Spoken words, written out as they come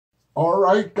All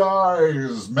right,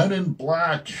 guys, Men in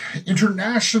Black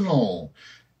International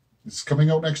is coming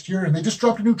out next year, and they just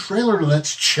dropped a new trailer.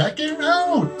 Let's check it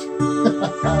out.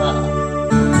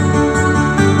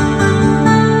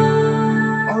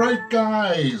 All right,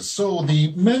 guys, so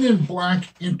the Men in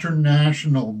Black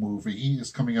International movie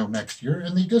is coming out next year,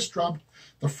 and they just dropped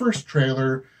the first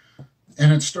trailer,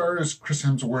 and it stars Chris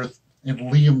Hemsworth and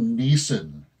Liam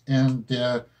Neeson, and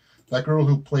that girl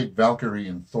who played Valkyrie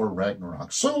in Thor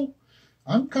Ragnarok. So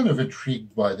I'm kind of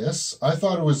intrigued by this. I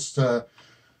thought it was an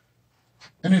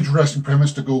interesting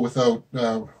premise to go without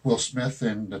Will Smith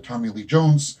and Tommy Lee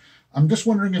Jones. I'm just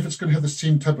wondering if it's going to have the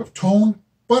same type of tone,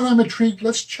 but I'm intrigued.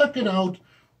 Let's check it out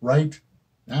right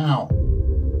now.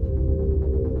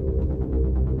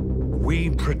 We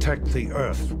protect the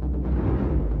Earth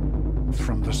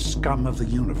from the scum of the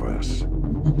universe.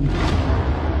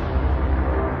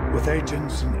 With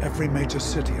agents in every major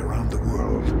city around the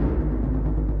world.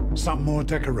 Some more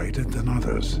decorated than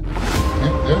others. Yep,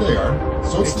 there they are.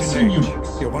 So it's the same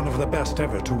universe. You're one of the best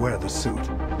ever to wear the suit.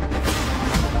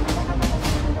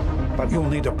 But you'll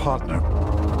need a partner.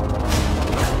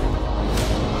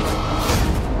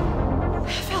 I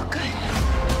felt good.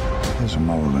 There's a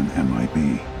mole in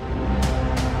MIB.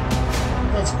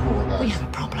 That's cool, guys. We have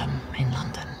a problem in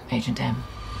London, Agent M.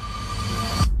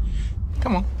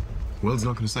 Come on. The world's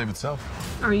not going to save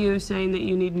itself. Are you saying that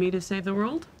you need me to save the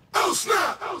world? Oh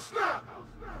snap! Oh snap!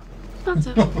 That's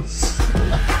it. When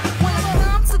I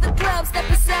come to the club, step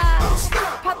aside.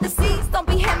 Pop the seats, don't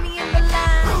be heavy in the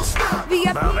line. VIP.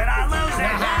 Hey, I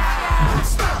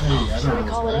don't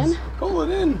know. Call it in? Call it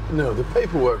in? No, the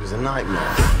paperwork is a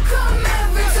nightmare. Come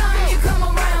every time you come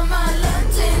around my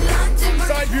London.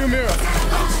 Side view mirror.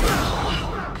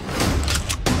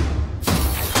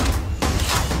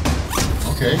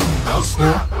 Okay, that's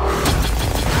cool.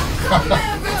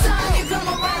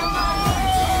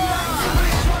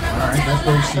 Alright, that's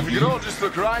very If we could all CG. just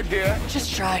look right here.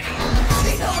 Just drive.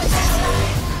 It's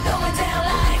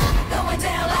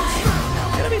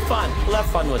It's gonna be fun. We'll have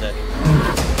fun with it.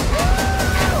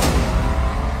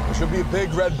 There should be a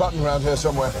big red button around here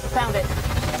somewhere. Found it.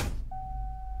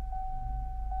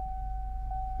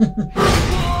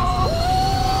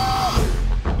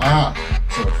 Ah,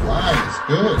 so it flies.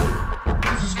 Good.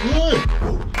 This is good.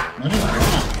 Men in Black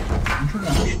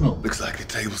International. Looks like the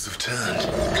tables have turned.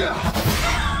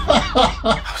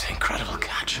 That was an incredible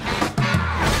catch.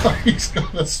 He's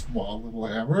got a small little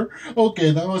hammer.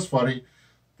 Okay, that was funny.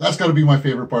 That's got to be my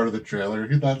favorite part of the trailer.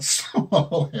 That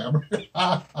small hammer.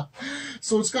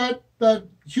 So it's got that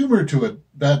humor to it.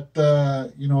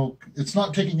 That, you know, it's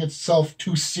not taking itself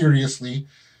too seriously,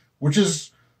 which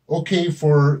is okay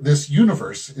for this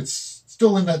universe. It's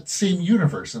still in that same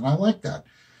universe, and I like that.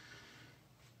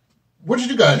 What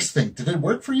did you guys think? Did it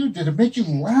work for you? Did it make you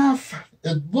laugh?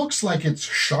 It looks like it's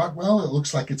shot well. It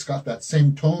looks like it's got that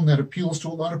same tone that appeals to a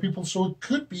lot of people, so it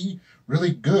could be really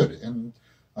good. And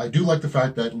I do like the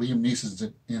fact that Liam Neeson's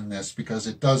in this, because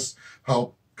it does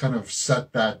help kind of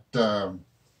set that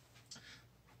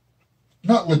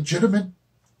not legitimate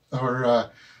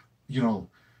or you know,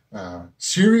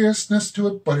 seriousness to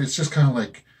it, but it's just kind of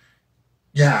like,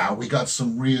 yeah, we got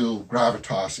some real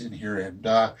gravitas in here, and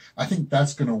I think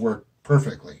that's going to work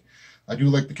perfectly. I do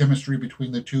like the chemistry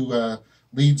between the two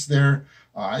leads there.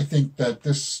 I think that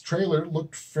this trailer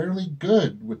looked fairly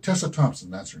good with Tessa Thompson.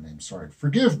 That's her name. Sorry.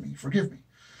 Forgive me.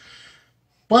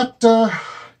 But,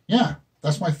 yeah,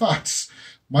 that's my thoughts.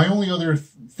 My only other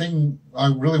thing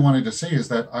I really wanted to say is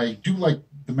that I do like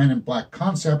the Men in Black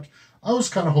concept. I was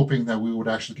kind of hoping that we would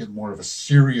actually get more of a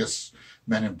serious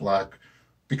Men in Black,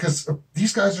 because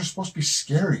these guys are supposed to be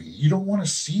scary. You don't want to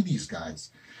see these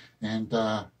guys. And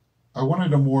I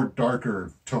wanted a more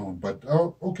darker tone, but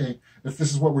oh, okay. If this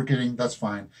is what we're getting, that's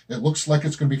fine. It looks like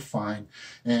it's going to be fine.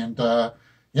 And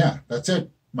yeah, that's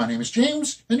it. My name is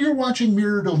James, and you're watching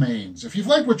Mirror Domains. If you've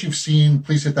liked what you've seen,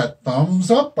 please hit that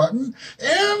thumbs up button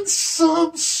and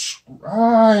subscribe.